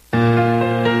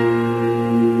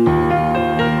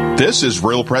This is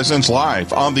Real Presence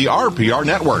Live on the RPR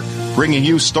Network, bringing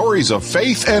you stories of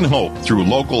faith and hope through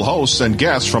local hosts and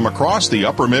guests from across the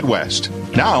upper Midwest.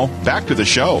 Now, back to the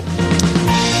show.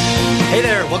 Hey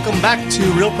there, welcome back to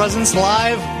Real Presence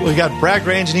Live. We've got Brad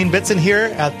Gray and Janine Bitson here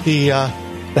at the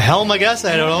helm, I guess.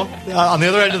 I don't know. On the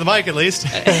other end of the mic, at least.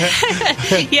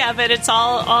 Yeah, but it's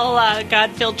all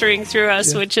God filtering through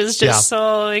us, which is just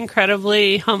so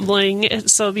incredibly humbling.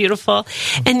 It's so beautiful.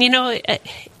 And, you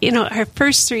know, our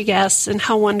first three guests and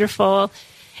how wonderful.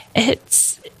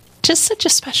 It's just such a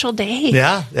special day.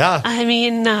 Yeah. I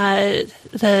mean,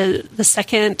 the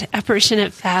second apparition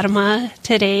at Fatima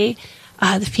today,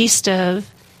 the feast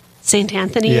of St.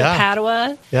 Anthony of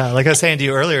Padua. Yeah, like I was saying to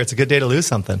you earlier, it's a good day to lose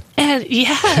something. And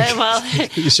well,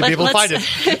 you should be able to find it.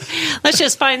 Let's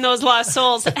just find those lost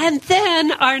souls. And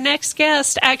then our next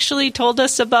guest actually told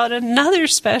us about another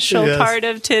special part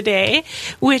of today,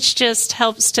 which just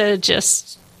helps to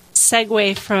just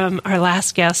segue from our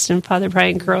last guest and Father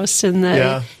Brian Gross in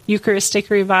the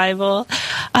Eucharistic Revival.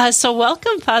 So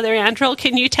welcome, Father Andrel.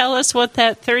 Can you tell us what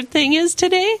that third thing is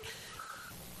today?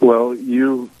 Well,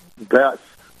 you bet.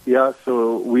 Yeah,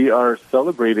 so we are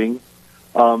celebrating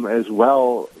as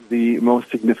well the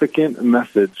most significant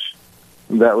message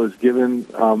that was given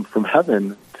from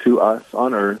heaven to us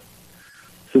on earth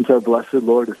since our blessed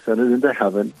Lord ascended into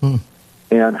heaven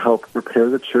and helped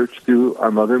prepare the church through our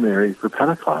Mother Mary for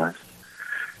Pentecost.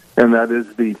 And that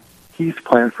is the peace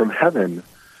plan from heaven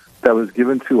that was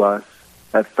given to us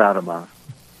at Fatima.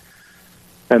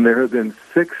 And there have been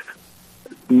 6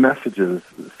 messages,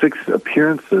 6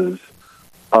 appearances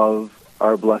of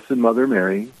our Blessed Mother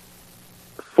Mary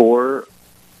for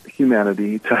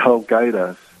humanity to help guide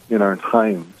us in our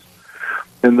times.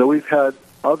 And though we've had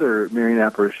other Marian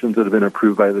apparitions that have been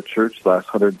approved by the Church the last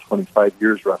 125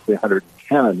 years, roughly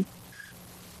 110,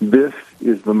 this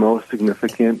is the most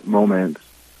significant moment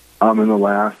in the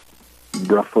last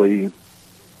roughly,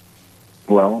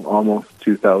 almost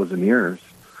 2,000 years.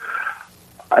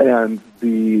 And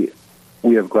we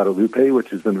have Guadalupe,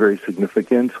 which has been very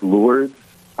significant, Lourdes.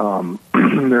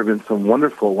 There have been some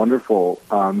wonderful, wonderful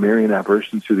Marian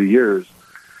apparitions through the years.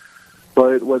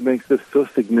 But what makes this so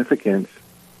significant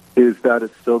is that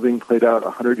it's still being played out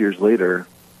 100 years later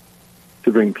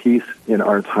to bring peace in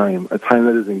our time, a time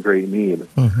that is in great need.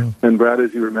 Mm-hmm. And Brad,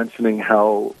 as you were mentioning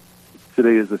how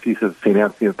today is the feast of St.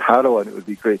 Anthony of Padua, and it would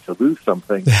be great to lose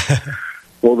something.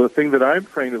 Well, the thing that I'm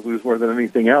praying to lose more than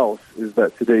anything else is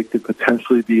that today could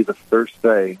potentially be the first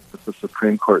day that the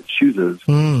Supreme Court chooses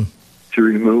to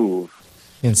remove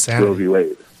Roe v.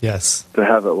 Wade. Yes. To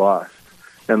have it lost.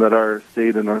 And that our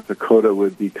state of North Dakota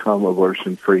would become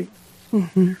abortion-free.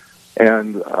 Mm-hmm.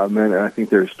 And I think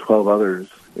there's 12 others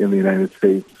in the United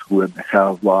States who would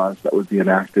have laws that would be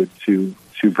enacted to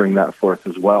bring that forth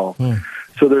as well.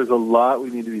 So there's a lot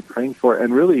we need to be praying for.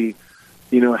 And really,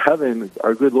 heaven,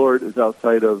 our good Lord, is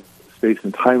outside of space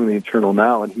and time in the eternal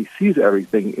now, and he sees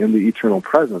everything in the eternal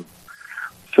present.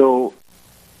 So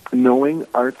knowing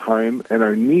our time and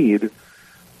our need,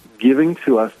 giving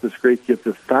to us this great gift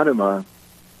of Fatima,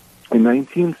 in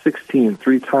 1916,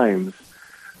 3 times,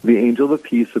 the angel of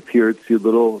peace appeared to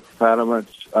little Fatima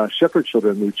shepherd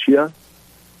children, Lucia,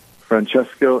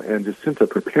 Francesco, and Jacinta,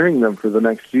 preparing them for the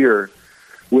next year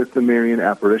with the Marian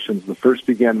apparitions. The first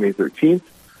began May 13th,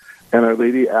 and Our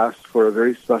Lady asked for a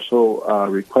very special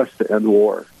request to end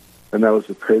war, and that was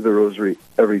to pray the rosary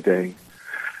every day.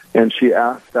 And she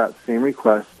asked that same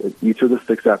request at each of the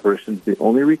 6 apparitions, the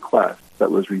only request that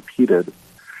was repeated.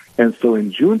 And so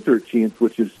in June 13th,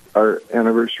 which is our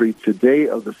anniversary today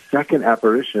of the second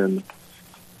apparition,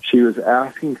 she was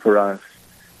asking for us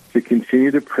to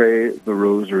continue to pray the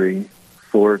rosary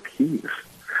for peace.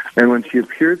 And when she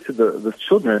appeared to the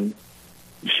children,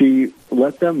 she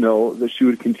let them know that she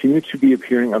would continue to be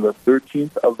appearing on the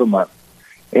 13th of the month.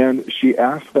 And she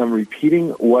asked them,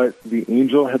 repeating what the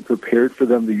angel had prepared for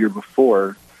them the year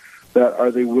before, that are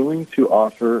they willing to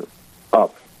offer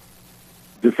up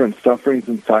different sufferings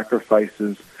and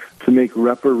sacrifices to make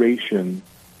reparation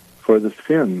for the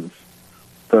sins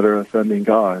that are offending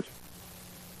God.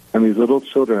 And these little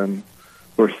children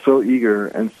were so eager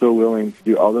and so willing to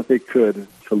do all that they could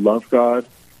to love God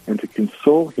and to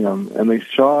console him. And they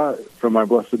saw from our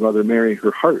Blessed Mother Mary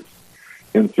her heart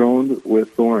enthroned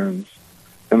with thorns.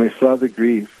 And they saw the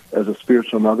grief as a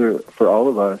spiritual mother for all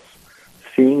of us,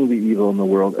 seeing the evil in the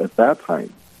world at that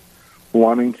time,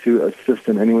 wanting to assist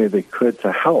in any way they could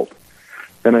to help.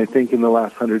 And I think in the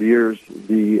last 100 years,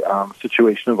 the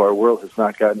situation of our world has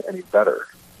not gotten any better.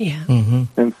 Yeah. Mm-hmm.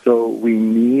 And so we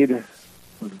need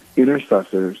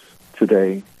intercessors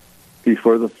today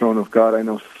before the throne of God. I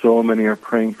know so many are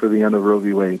praying for the end of Roe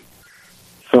v. Wade.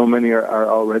 So many are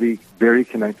already very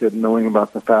connected, knowing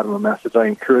about the Fatima message. I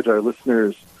encourage our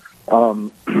listeners,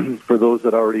 for those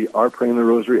that already are praying the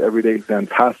rosary every day,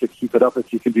 fantastic. Keep it up.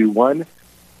 If you can do one,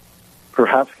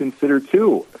 perhaps consider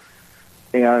two.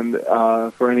 And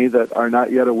for any that are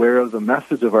not yet aware of the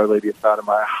message of Our Lady of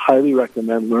Fatima, I highly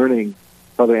recommend learning.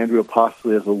 Father Andrew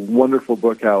Apostoli has a wonderful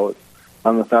book out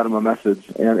on the Fatima message,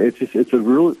 and it's a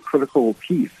real critical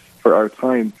piece for our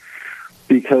time,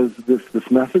 because this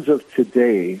message of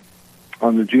today,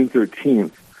 on the June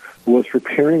 13th, was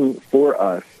preparing for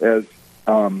us, as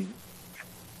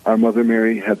our Mother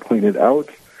Mary had pointed out,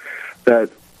 that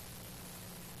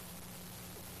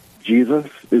Jesus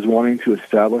is wanting to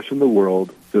establish in the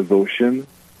world devotion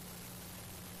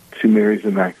to Mary's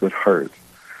Immaculate Heart.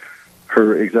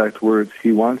 Her exact words,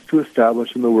 he wants to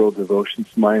establish in the world devotion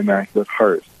to my Immaculate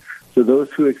Heart. To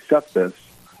those who accept this,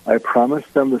 I promise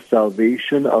them the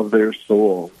salvation of their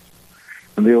souls,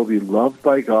 and they will be loved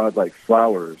by God like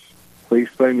flowers,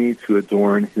 placed by me to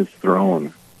adorn his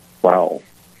throne. Wow.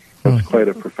 That's quite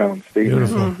a profound statement.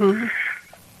 Beautiful.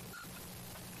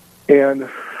 And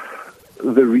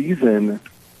the reason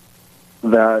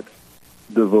that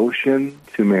devotion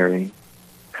to Mary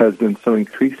has been so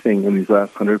increasing in these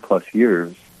last 100+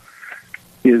 years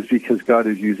is because God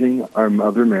is using our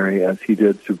Mother Mary, as he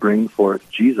did to bring forth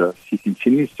Jesus. He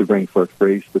continues to bring forth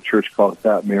grace. The Church calls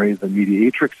that Mary the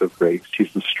mediatrix of grace.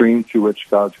 She's the stream through which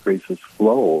God's graces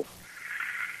flow,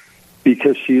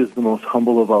 because she is the most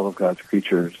humble of all of God's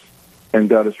creatures. And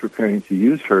God is preparing to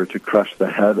use her to crush the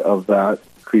head of that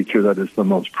creature that is the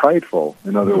most prideful,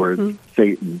 in other words,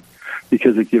 Satan,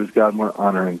 because it gives God more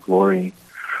honor and glory.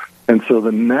 And so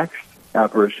the next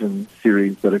apparition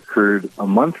series that occurred a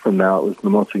month from now was the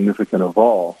most significant of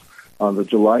all, on the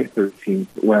July 13th,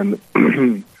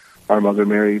 when our Mother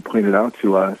Mary pointed out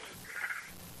to us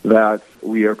that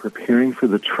we are preparing for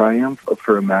the triumph of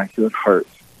her Immaculate Heart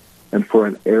and for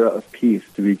an era of peace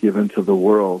to be given to the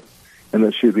world, and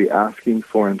that she would be asking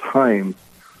for in time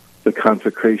the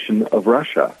consecration of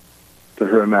Russia to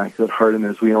her Immaculate Heart. And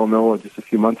as we all know, just a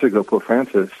few months ago, Pope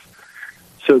Francis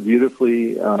so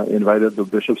beautifully invited the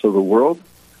bishops of the world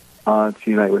to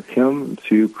unite with him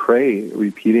to pray,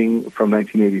 repeating from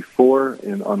 1984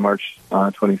 on March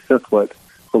 25th what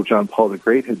Pope John Paul the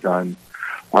Great had done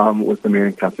with the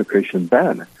Marian consecration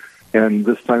then. And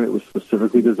this time it was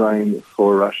specifically designed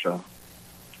for Russia.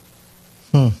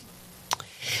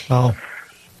 Wow.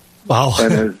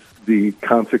 And as the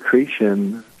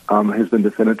consecration has been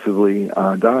definitively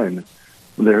done,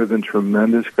 there have been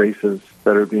tremendous graces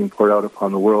that are being poured out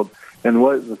upon the world. And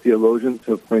what the theologians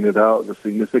have pointed out, the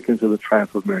significance of the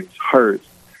triumph of Mary's heart,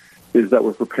 is that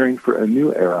we're preparing for a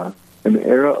new era, an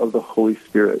era of the Holy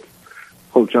Spirit.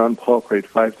 Pope John Paul prayed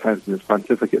 5 times in his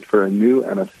pontificate for a new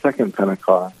and a second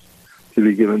Pentecost to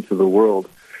be given to the world.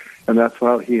 And that's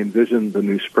how he envisioned the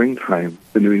new springtime,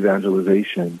 the new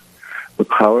evangelization, the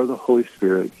power of the Holy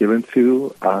Spirit given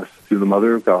to us through the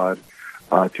Mother of God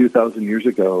 2,000 years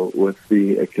ago with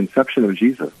the conception of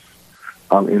Jesus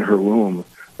in her womb.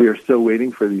 We are still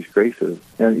waiting for these graces,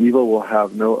 and evil will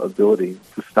have no ability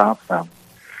to stop them.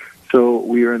 So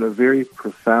we are in a very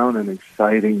profound and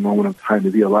exciting moment of time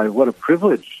to be alive. What a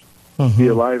privilege to be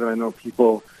alive. And I know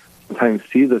people sometimes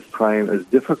see this time as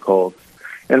difficult,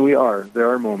 and we are. There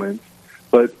are moments,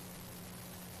 but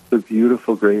the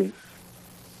beautiful grace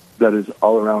that is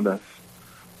all around us.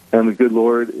 And the good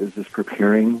Lord is just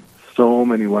preparing so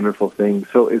many wonderful things.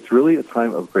 So it's really a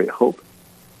time of great hope,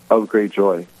 of great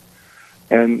joy.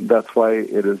 And that's why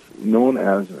it is known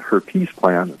as her peace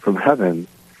plan from heaven,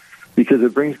 because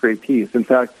it brings great peace. In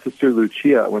fact, Sister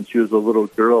Lucia, when she was a little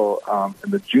girl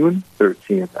in the June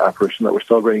 13th apparition that we're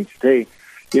celebrating today,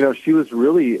 she was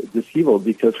really disabled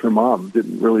because her mom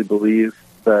didn't really believe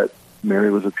that Mary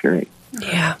was appearing.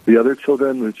 Yeah. The other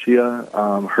children, Lucia,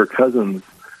 her cousins,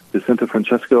 Jacinta,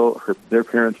 Francesco, their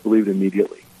parents believed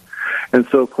immediately. And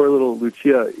so poor little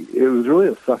Lucia, it was really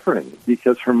a suffering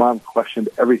because her mom questioned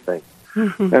everything.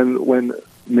 And when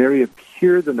Mary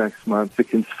appeared the next month to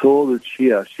console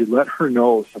Lucia, she let her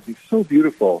know something so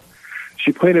beautiful.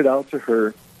 She pointed out to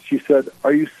her, she said,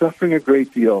 "Are you suffering a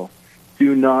great deal?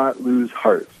 Do not lose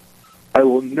heart. I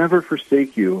will never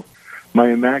forsake you. My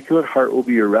Immaculate Heart will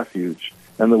be your refuge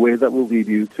and the way that will lead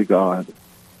you to God."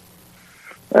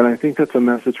 And I think that's a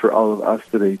message for all of us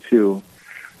today, too.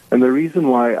 And the reason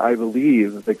why I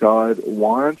believe that God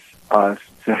wants us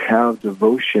to have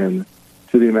devotion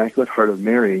to the Immaculate Heart of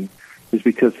Mary is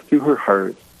because through her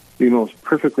heart, we most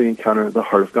perfectly encounter the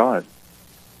heart of God.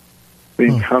 We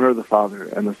encounter the Father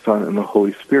and the Son and the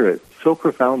Holy Spirit so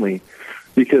profoundly,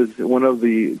 because one of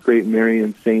the great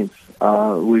Marian saints,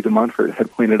 Louis de Montfort, had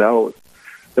pointed out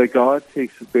that God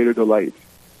takes greater delight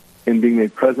in being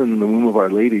made present in the womb of Our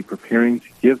Lady, preparing to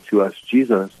give to us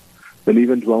Jesus, than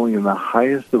even dwelling in the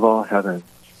highest of all heavens.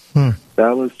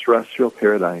 That was terrestrial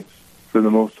paradise for the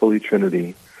Most Holy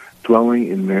Trinity, dwelling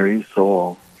in Mary's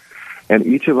soul. And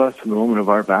each of us, in the moment of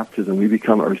our baptism, we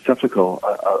become a receptacle,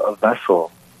 a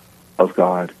vessel of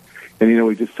God. And,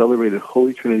 we just celebrated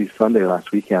Holy Trinity Sunday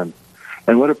last weekend.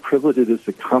 And what a privilege it is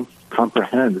to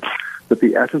comprehend that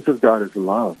the essence of God is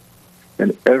love.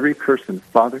 And every person,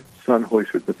 Father, Son, Holy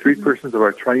Spirit, the three persons of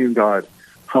our triune God,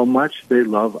 how much they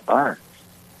love us.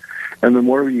 And the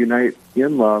more we unite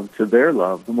in love to their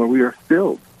love, the more we are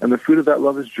filled. And the fruit of that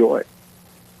love is joy.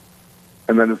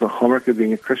 And that is the hallmark of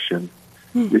being a Christian,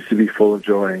 is to be full of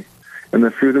joy. And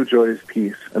the fruit of joy is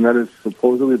peace. And that is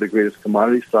supposedly the greatest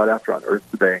commodity sought after on earth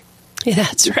today. Yeah,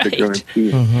 that's right.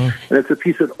 Peace. And it's a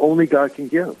peace that only God can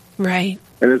give. Right.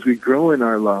 And as we grow in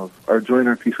our love, our joy, and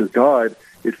our peace with God,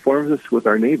 it forms us with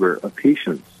our neighbor of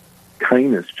patience,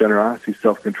 kindness, generosity,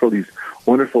 self-control, these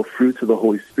wonderful fruits of the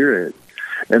Holy Spirit.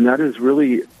 And that is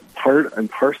really part and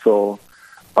parcel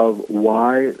of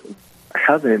why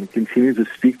heaven continues to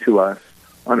speak to us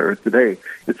on earth today.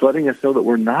 It's letting us know that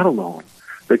we're not alone,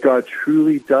 that God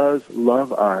truly does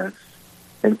love us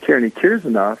and care. And He cares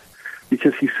enough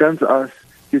because He sends us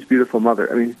His beautiful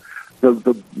mother. I mean,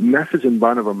 the message and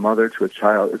bond of a mother to a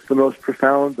child is the most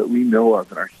profound that we know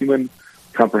of in our human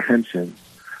comprehension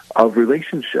of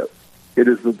relationship. It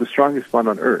is the strongest bond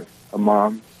on earth, a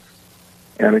mom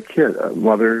and a kid, a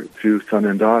mother to son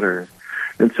and daughter.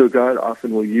 And so God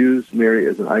often will use Mary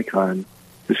as an icon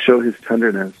to show His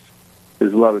tenderness,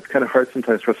 His love. It's kind of hard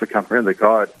sometimes for us to comprehend that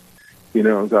God,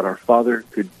 God our Father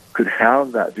could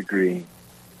have that degree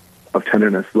of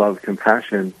tenderness, love,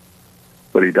 compassion,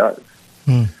 but He does.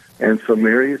 And so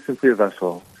Mary is simply a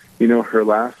vessel. Her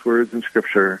last words in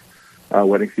Scripture,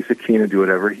 wedding feast at Cana, do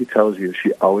whatever He tells you.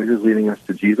 She always is leading us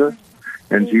to Jesus,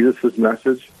 and Jesus'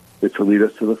 message is to lead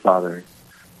us to the Father,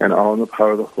 and all in the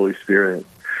power of the Holy Spirit.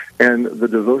 And the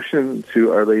devotion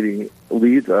to Our Lady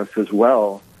leads us as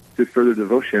well to further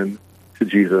devotion to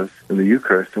Jesus in the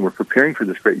Eucharist, and we're preparing for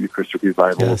this great Eucharistic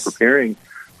revival. Yes. We're preparing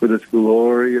for this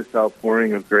glorious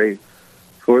outpouring of grace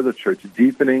for the Church,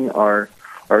 deepening our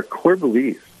core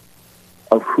beliefs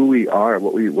of who we are,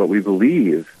 what we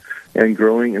believe, and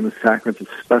growing in the sacraments,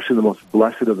 especially the most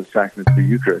blessed of the sacraments, the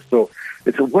Eucharist. So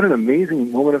what an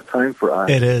amazing moment of time for us.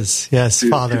 It is, yes,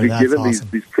 Father. To be given awesome.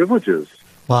 these privileges.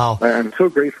 Wow. I'm so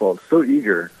grateful, so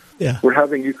eager. Yeah. We're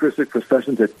having Eucharistic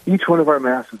processions at each one of our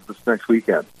Masses this next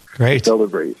weekend. Great. To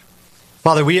celebrate.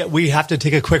 Father, we have to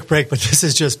take a quick break, but this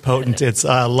is just potent. It's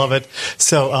I love it.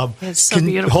 So, it's so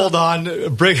beautiful. Hold on,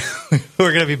 we're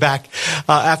going to be back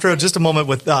after just a moment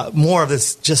with more of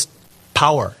this just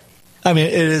power. I mean,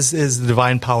 it is the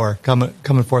divine power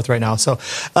coming forth right now. So,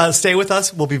 stay with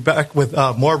us. We'll be back with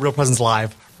more Real Presence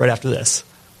Live right after this.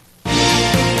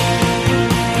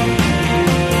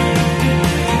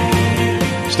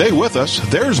 Stay with us.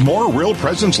 There's more Real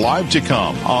Presence Live to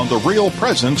come on the Real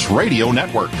Presence Radio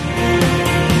Network.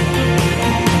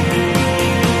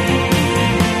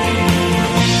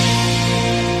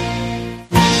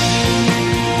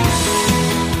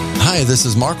 Hi, this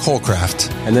is Mark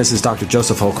Holcraft. And this is Dr.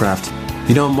 Joseph Holcraft.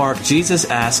 Mark, Jesus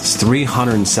asks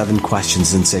 307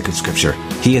 questions in sacred scripture.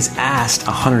 He has asked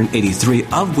 183,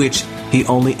 of which He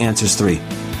only answers 3.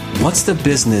 What's the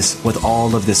business with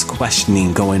all of this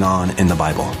questioning going on in the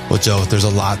Bible? Well, Joe, there's a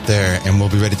lot there, and we'll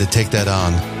be ready to take that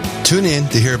on. Tune in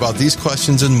to hear about these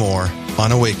questions and more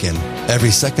on Awaken every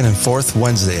second and fourth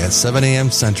Wednesday at 7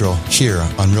 a.m. Central here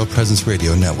on Real Presence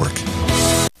Radio Network.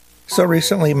 So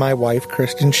recently, my wife,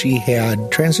 Kristen, she had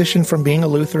transitioned from being a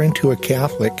Lutheran to a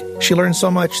Catholic. She learned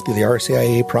so much through the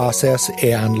RCIA process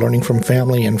and learning from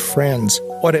family and friends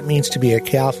what it means to be a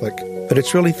Catholic. But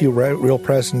it's really through Real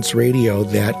Presence Radio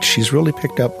that she's really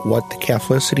picked up what the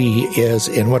Catholicity is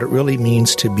and what it really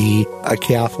means to be a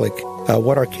Catholic,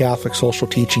 what our Catholic social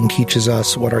teaching teaches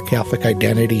us, what our Catholic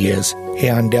identity is.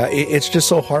 And it's just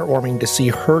so heartwarming to see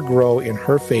her grow in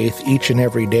her faith each and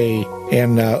every day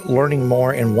and learning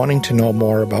more and wanting to know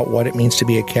more about what it means to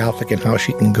be a Catholic and how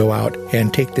she can go out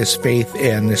and take this faith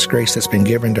and this grace that's been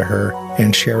given to her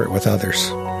and share it with others.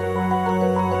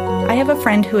 I have a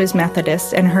friend who is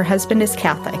Methodist and her husband is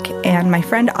Catholic, and my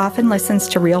friend often listens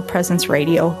to Real Presence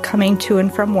Radio coming to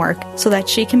and from work so that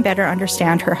she can better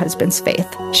understand her husband's faith.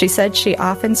 She said she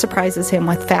often surprises him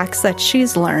with facts that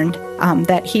she's learned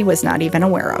that he was not even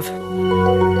aware of.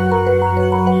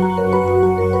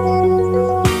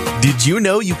 Did you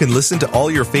know you can listen to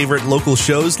all your favorite local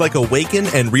shows like Awaken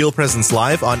and Real Presence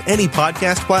Live on any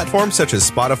podcast platform such as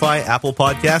Spotify, Apple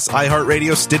Podcasts,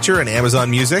 iHeartRadio, Stitcher, and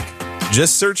Amazon Music?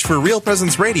 Just search for Real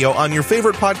Presence Radio on your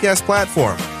favorite podcast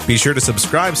platform. Be sure to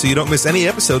subscribe so you don't miss any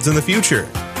episodes in the future.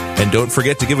 And don't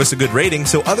forget to give us a good rating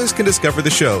so others can discover the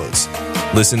shows.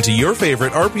 Listen to your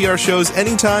favorite RPR shows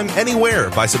anytime, anywhere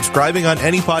by subscribing on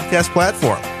any podcast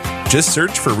platform. Just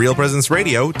search for Real Presence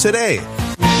Radio today.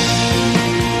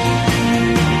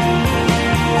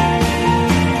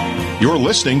 You're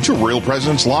listening to Real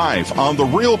Presence Live on the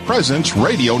Real Presence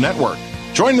Radio Network.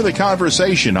 Join in the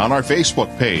conversation on our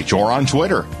Facebook page or on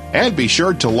Twitter. And be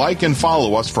sure to like and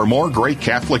follow us for more great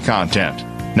Catholic content.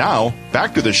 Now,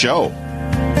 back to the show.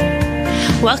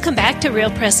 Welcome back to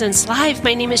Real Presence Live.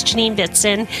 My name is Janine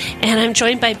Bitson, and I'm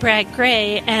joined by Brad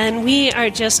Gray, and we are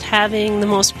just having the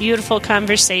most beautiful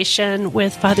conversation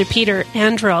with Father Peter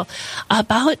Andrel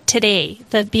about today,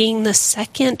 being the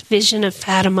second vision of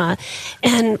Fatima.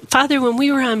 And Father, when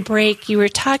we were on break, you were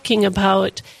talking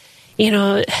about,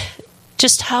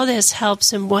 just how this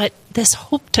helps and what this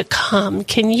hope to come.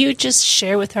 Can you just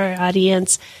share with our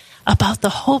audience about the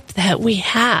hope that we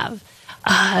have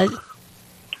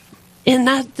in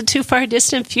not the too far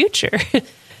distant future?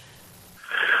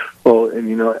 Well,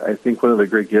 and I think one of the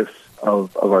great gifts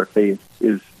of our faith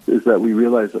is that we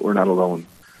realize that we're not alone.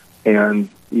 And,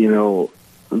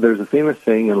 there's a famous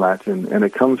saying in Latin, and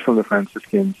it comes from the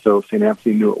Franciscans, so St.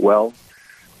 Anthony knew it well.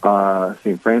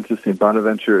 St. Francis, St.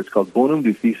 Bonaventure, it's called bonum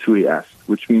diffusui est,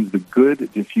 which means the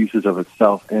good diffuses of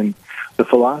itself. And the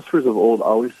philosophers of old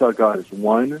always saw God as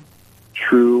one,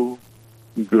 true,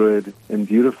 good, and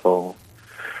beautiful.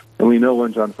 And we know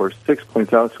 1 John 4:6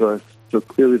 points out to us so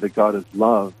clearly that God is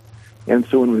love. And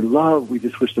so when we love, we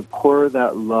just wish to pour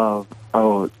that love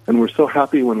out. And we're so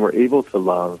happy when we're able to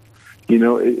love.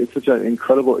 It's such an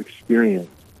incredible experience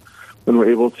when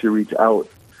we're able to reach out.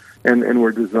 And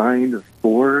we're designed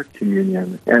for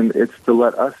communion. And it's to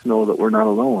let us know that we're not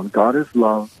alone. God is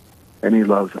love, and He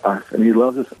loves us. And He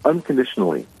loves us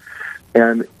unconditionally.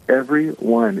 And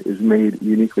everyone is made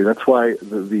uniquely. That's why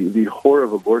the horror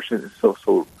of abortion is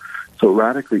so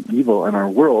radically evil in our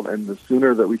world, and the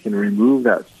sooner that we can remove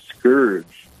that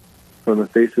scourge from the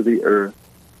face of the earth,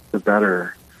 the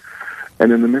better.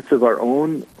 And in the midst of our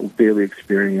own daily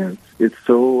experience, it's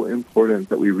so important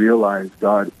that we realize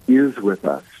God is with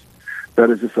us. That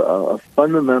is just a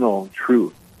fundamental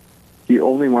truth. He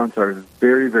only wants our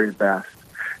very, very best.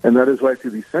 And that is why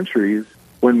through these centuries,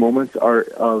 when moments are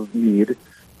of need,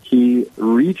 He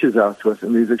reaches out to us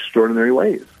in these extraordinary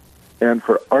ways. And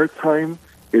for our time,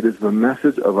 it is the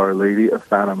message of Our Lady of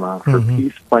Fatima, her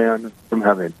peace plan from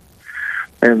heaven.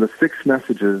 And the 6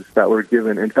 messages that were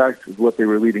given, in fact, what they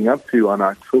were leading up to on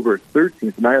October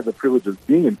 13th, and I had the privilege of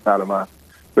being in Fatima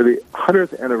for the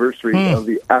 100th anniversary of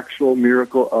the actual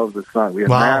miracle of the sun. We had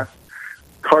Mass,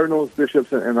 cardinals,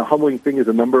 bishops, and the humbling thing is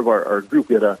a number of our group,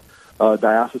 we had a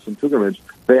diocesan pilgrimage,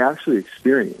 they actually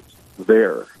experienced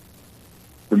there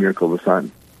the miracle of the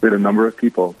sun. We had a number of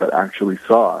people that actually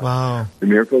saw the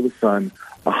miracle of the sun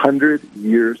 100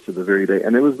 years to the very day.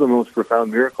 And it was the most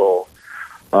profound miracle,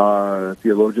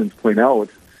 theologians point out,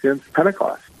 since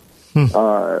Pentecost.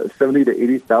 70 to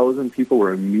 80,000 people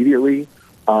were immediately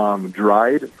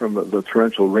dried from the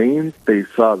torrential rains. They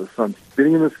saw the sun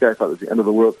spinning in the sky, thought it was the end of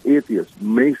the world. Atheists,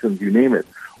 Masons, you name it,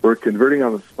 were converting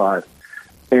on the spot.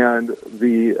 And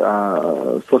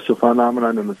the social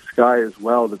phenomenon in the sky as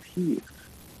well, the peace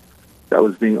that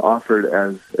was being offered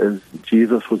as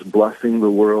Jesus was blessing the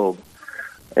world.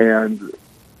 And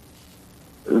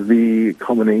the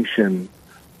culmination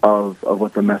of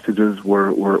what the messages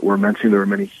were mentioning, there were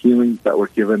many healings that were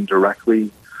given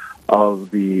directly of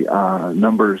the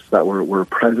numbers that were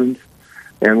present.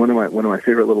 And one of my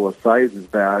favorite little asides is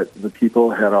that the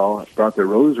people had all brought their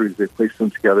rosaries. They placed them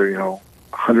together,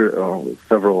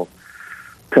 several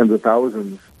tens of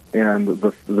thousands, and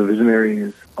the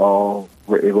visionaries all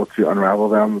were able to unravel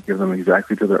them, give them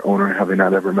exactly to their owner, having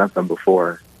not ever met them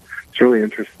before. It's really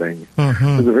interesting. It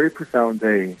was a very profound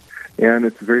day, and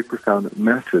it's a very profound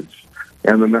message,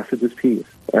 and the message is peace.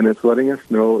 And it's letting us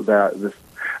know that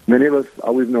many of us,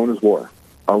 all we've known is war.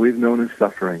 All we've known is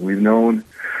suffering. We've known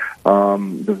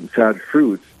the sad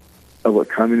fruits of what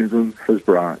communism has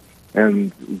brought,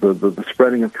 and the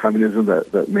spreading of communism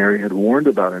that Mary had warned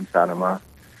about in Fatima.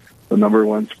 The number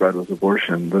one spread was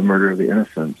abortion, the murder of the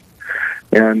innocent,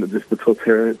 and just the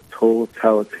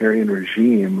totalitarian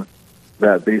regime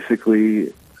that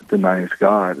basically denies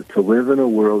God, to live in a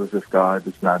world as if God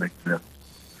does not exist.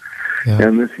 Yeah.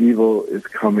 And this evil is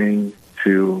coming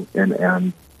to an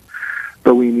end.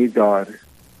 But we need God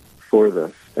for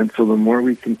this. And so the more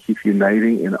we can keep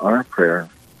uniting in our prayer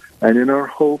and in our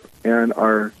hope and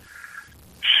our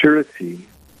surety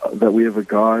that we have a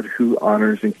God who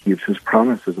honors and keeps his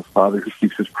promises, a Father who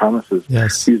keeps his promises.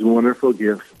 Yes. These wonderful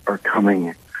gifts are coming,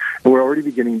 and we're already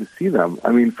beginning to see them.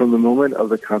 I mean, from the moment of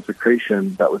the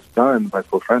consecration that was done by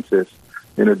Pope Francis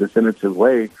in a definitive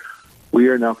way, we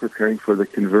are now preparing for the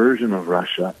conversion of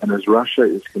Russia. And as Russia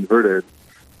is converted,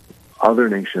 other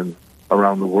nations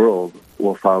around the world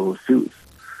will follow suit.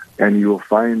 And you will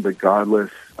find the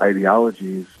godless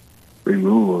ideologies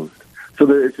removed. So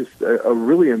it's just a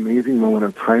really amazing moment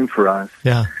of time for us.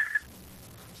 Yeah.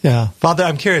 Yeah. Father,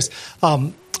 I'm curious.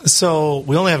 So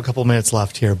we only have a couple minutes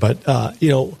left here, but,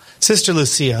 Sister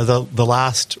Lucia, the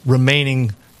last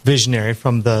remaining visionary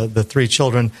from the three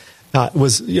children,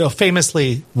 was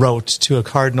famously wrote to a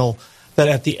cardinal that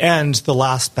at the end, the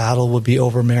last battle would be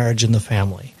over marriage in the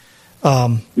family.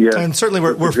 Yes. And certainly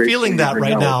we're feeling that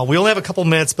right now. We only have a couple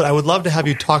minutes, but I would love to have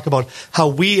you talk about how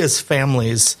we as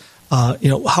families,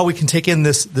 how we can take in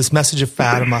this message of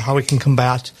Fatima, how we can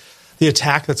combat the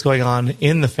attack that's going on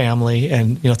in the family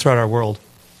and throughout our world.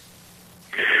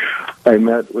 I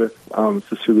met with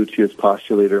Sister Lucia's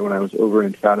postulator when I was over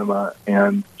in Fatima,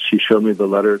 and she showed me the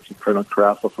letter to Cardinal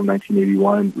Carafa from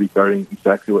 1981 regarding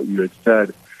exactly what you had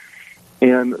said.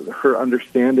 And her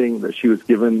understanding that she was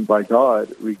given by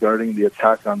God regarding the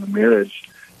attack on the marriage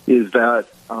is that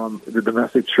the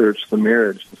domestic church, the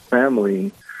marriage, the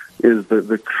family, is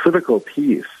the critical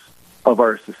piece of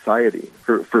our society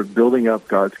for building up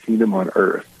God's kingdom on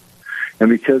earth. And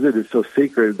because it is so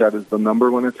sacred, that is the number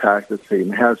one attack that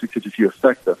Satan has, because if you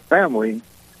affect the family,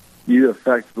 you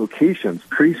affect vocations,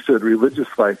 priesthood, religious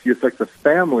life. You affect the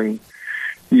family,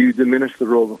 you diminish the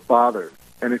role of the father.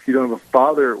 And if you don't have a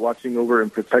father watching over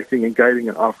and protecting and guiding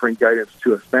and offering guidance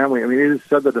to a family, I mean, it is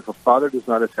said that if a father does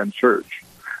not attend church,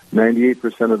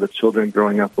 98% of the children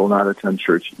growing up will not attend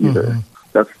church either. Mm-hmm.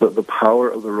 That's the power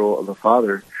of the role of the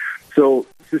father. So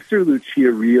Sister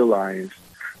Lucia realized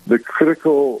the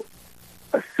critical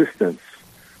assistance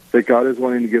that God is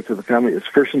wanting to give to the family is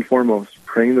first and foremost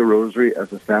praying the rosary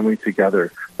as a family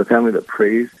together. The family that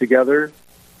prays together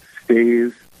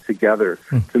stays together.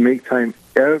 To make time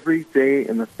every day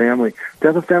in the family, to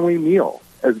have a family meal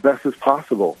as best as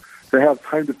possible, to have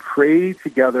time to pray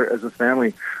together as a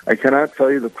family. I cannot tell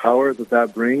you the power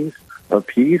that brings of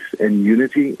peace and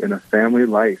unity in a family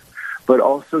life, but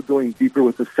also going deeper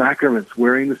with the sacraments,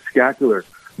 wearing the scapular,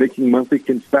 making monthly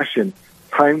confession,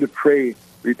 time to pray,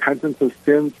 repentance of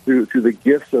sins through the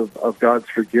gifts of God's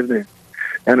forgiveness,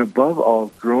 and above all,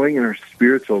 growing in our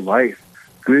spiritual life,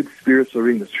 good spiritual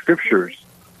reading, the scriptures,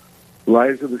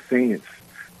 lives of the saints,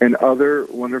 and other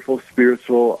wonderful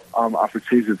spiritual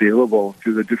opportunities available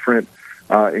through the different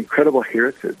incredible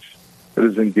heritage that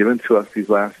has been given to us these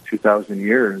last 2,000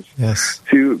 years. Yes.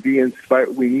 To be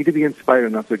inspired, we need to be inspired,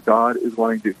 and that's what God is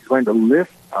wanting to do. He's wanting to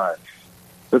lift us,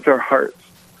 lift our hearts,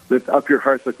 lift up your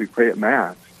hearts like we pray at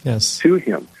Mass. Yes. To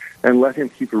Him, and let Him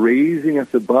keep raising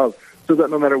us above, so that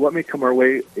no matter what may come our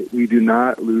way, we do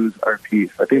not lose our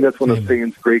peace. I think that's one of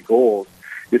Satan's great goals,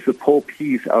 is to pull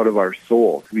peace out of our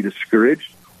soul, to be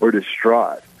discouraged or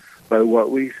distraught by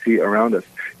what we see around us.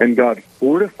 And God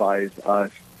fortifies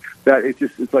us that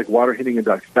it's like water hitting a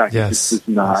duck's back. Yes. It just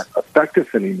does not affect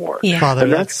us anymore. Yeah. Father,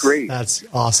 and that's great. That's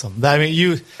awesome. I mean,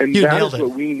 you that nailed is it.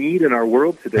 What we need in our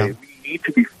world today. Yeah. We need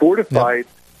to be fortified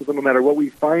so that no matter what we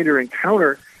find or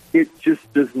encounter, it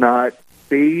just does not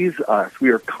faze us.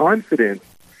 We are confident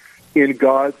in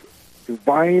God's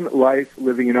divine life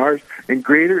living in ours, and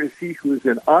greater is He who is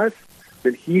in us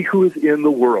than he who is in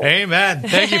the world. Amen.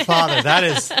 Thank you, Father. That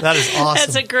is awesome.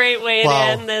 That's a great way to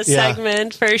end this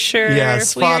segment for sure.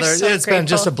 Yes, Father, it's been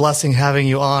just a blessing having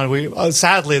you on. We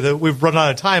sadly we've run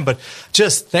out of time, but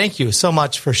just thank you so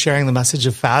much for sharing the message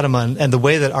of Fatima and the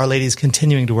way that Our Lady is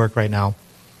continuing to work right now.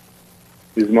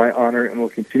 It is my honor, and we'll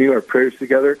continue our prayers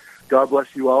together. God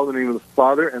bless you all in the name of the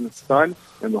Father, and the Son,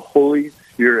 and the Holy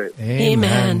Spirit.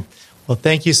 Amen. Well,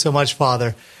 thank you so much,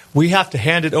 Father. We have to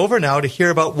hand it over now to hear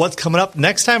about what's coming up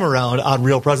next time around on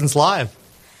Real Presence Live.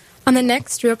 On the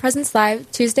next Real Presence Live,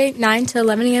 Tuesday, 9 to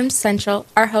 11 a.m. Central,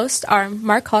 our hosts are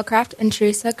Mark Hallcraft and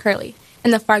Teresa Curley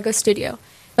in the Fargo studio.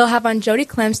 They'll have on Jody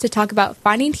Clems to talk about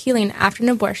finding healing after an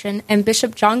abortion, and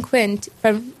Bishop John Quinn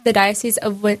from the Diocese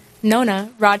of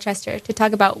Winona, Rochester, to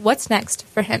talk about what's next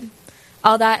for him.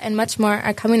 All that and much more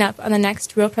are coming up on the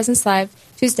next Real Presence Live,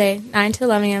 Tuesday, 9 to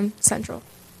 11 a.m. Central.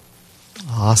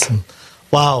 Awesome.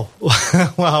 Wow.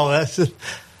 Wow.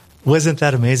 Wasn't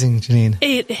that amazing, Janine?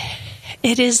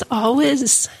 It is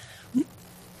always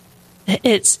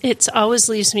It's always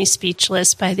leaves me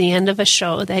speechless by the end of a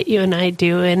show that you and I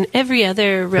do and every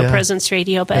other Real Presence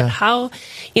Radio, but how,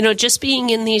 just being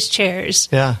in these chairs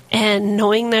and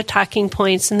knowing the talking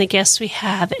points and the guests we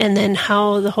have, and then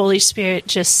how the Holy Spirit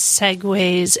just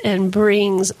segues and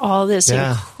brings all this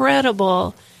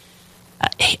incredible,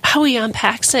 how he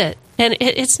unpacks it. And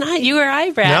it's not you or I,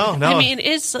 Brad. No. I mean,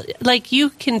 it's like you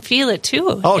can feel it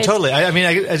too. Oh, totally. I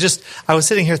was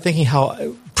sitting here thinking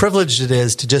how privileged it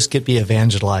is to just be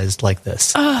evangelized like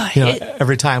this.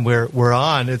 Every time we're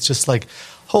on, it's just like,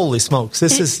 holy smokes,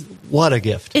 this is what a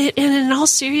gift. And in all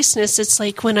seriousness, it's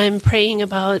like when I'm praying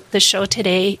about the show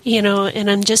today,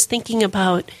 and I'm just thinking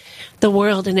about the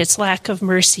world and its lack of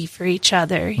mercy for each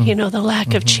other, the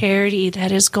lack of charity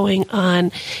that is going on,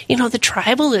 the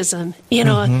tribalism,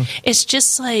 it's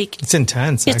just like... It's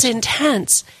intense. It's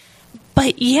intense.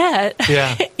 But yet,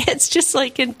 it's just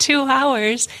like in 2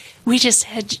 hours, we just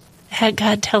had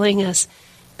God telling us,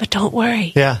 but don't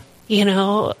worry. Yeah.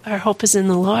 Our hope is in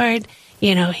the Lord.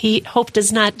 Hope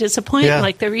does not disappoint,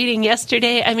 like the reading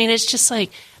yesterday. I mean, it's just like,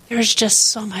 there's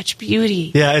just so much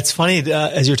beauty. Yeah, it's funny,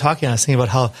 as you're talking, I was thinking about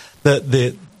how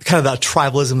the kind of that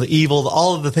tribalism, the evil,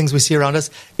 all of the things we see around us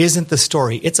isn't the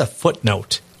story. It's a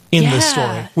footnote in the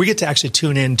story. We get to actually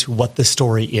tune in to what the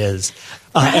story is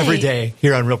every day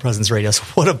here on Real Presence Radio. So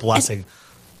what a blessing.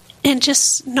 And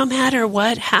just no matter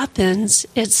what happens,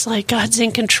 it's like God's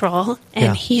in control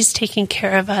and he's taking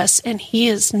care of us and he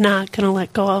is not going to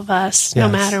let go of us no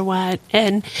matter what.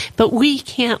 But we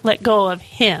can't let go of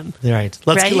him. Right.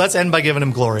 Let's end by giving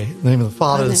him glory. In the name of the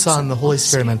Father, the Son, the Holy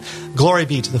Spirit. Amen. Glory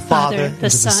be to the Father, and to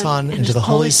the Son, and to the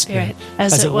Holy Spirit,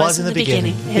 as it was in the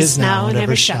beginning, is now, and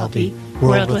ever shall be,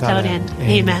 world without end.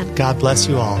 Amen. God bless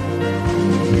you all.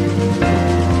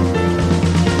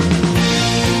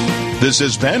 This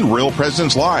has been Real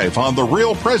Presence Live on the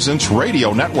Real Presence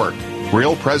Radio Network.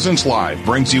 Real Presence Live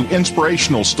brings you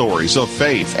inspirational stories of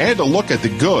faith and a look at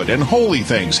the good and holy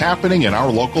things happening in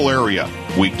our local area.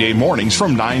 Weekday mornings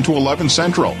from 9 to 11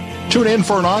 Central. Tune in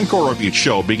for an encore of each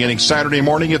show beginning Saturday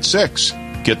morning at 6.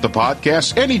 Get the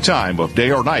podcast any time of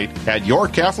day or night at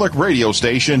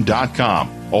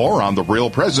yourcatholicradiostation.com or on the Real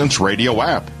Presence Radio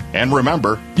app. And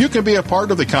remember, you can be a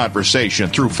part of the conversation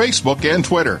through Facebook and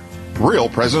Twitter. Real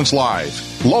Presence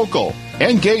Live, local,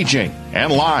 engaging,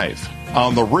 and live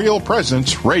on the Real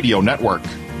Presence Radio Network.